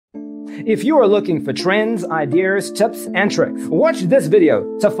If you are looking for trends, ideas, tips, and tricks, watch this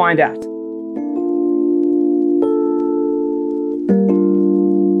video to find out.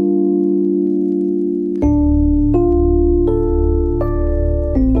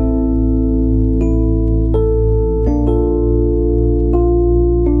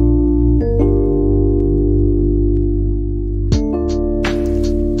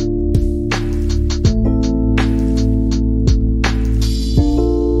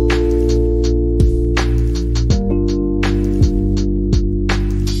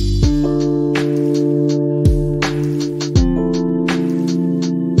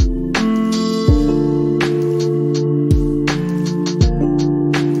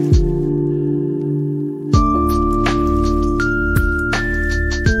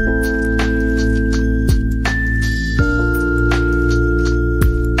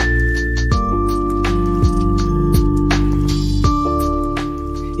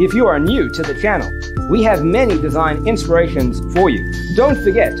 If you are new to the channel, we have many design inspirations for you. Don't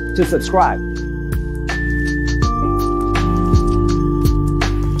forget to subscribe.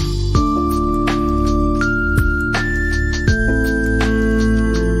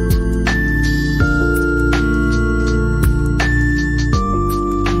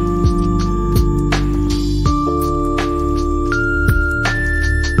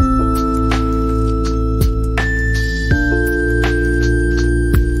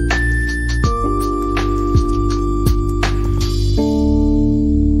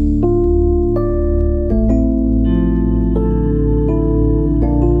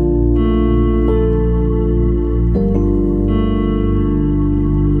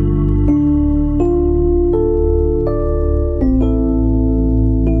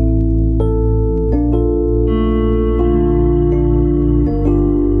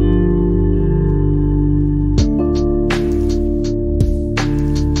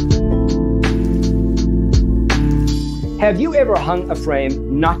 Have you ever hung a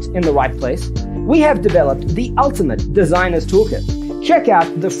frame not in the right place? We have developed the ultimate designer's toolkit. Check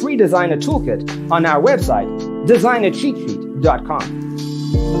out the free designer toolkit on our website, designercheatsheet.com.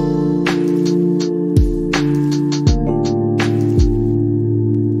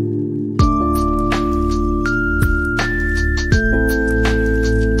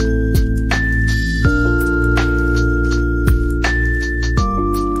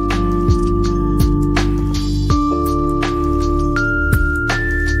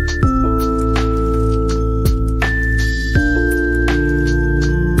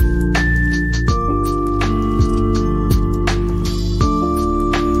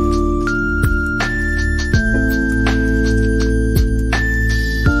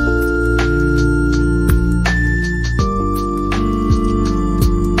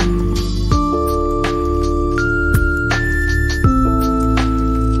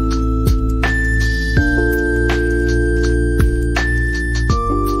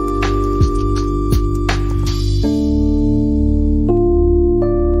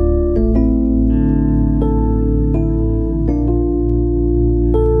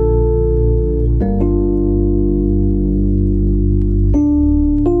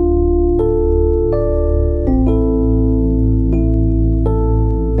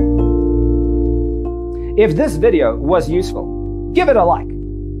 If this video was useful, give it a like.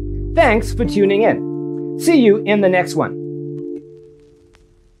 Thanks for tuning in. See you in the next one.